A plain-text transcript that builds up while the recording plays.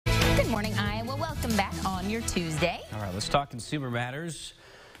morning, Iowa. Welcome back on your Tuesday. All right, let's talk consumer matters.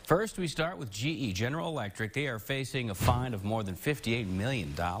 First, we start with GE, General Electric. They are facing a fine of more than $58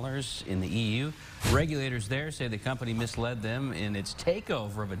 million in the EU. Regulators there say the company misled them in its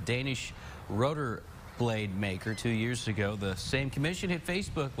takeover of a Danish rotor blade maker 2 years ago. The same commission hit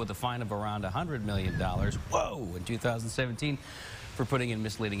Facebook with a fine of around $100 million, whoa, in 2017 for putting in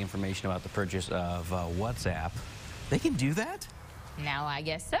misleading information about the purchase of WhatsApp. They can do that? Now, I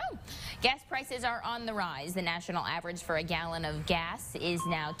guess so. Gas prices are on the rise. The national average for a gallon of gas is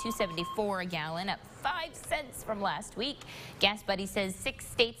now $2.74 a gallon, up 5 cents from last week. Gas Buddy says 6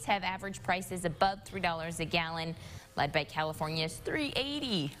 states have average prices above $3 a gallon, led by California's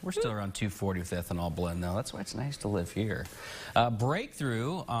 $3.80. We're still around $2.40 with ethanol blend, though. That's why it's nice to live here.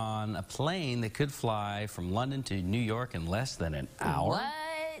 Breakthrough on a plane that could fly from London to New York in less than an hour. What?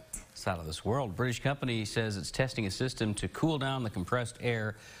 It's out of this world. British company says it's testing a system to cool down the compressed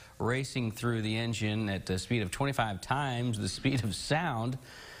air racing through the engine at a speed of 25 times the speed of sound.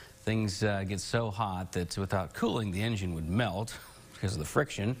 Things get so hot that without cooling, the engine would melt because of the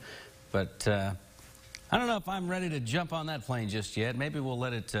friction. But I don't know if I'm ready to jump on that plane just yet. Maybe we'll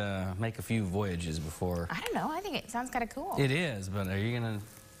let it make a few voyages before. I don't know. I think it sounds kind of cool. It is, but are you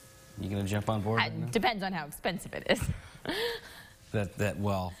gonna jump on board? Depends on how expensive it is.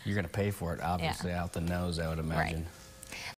 Well, you're gonna pay for it, obviously, out the nose, I would imagine. Right.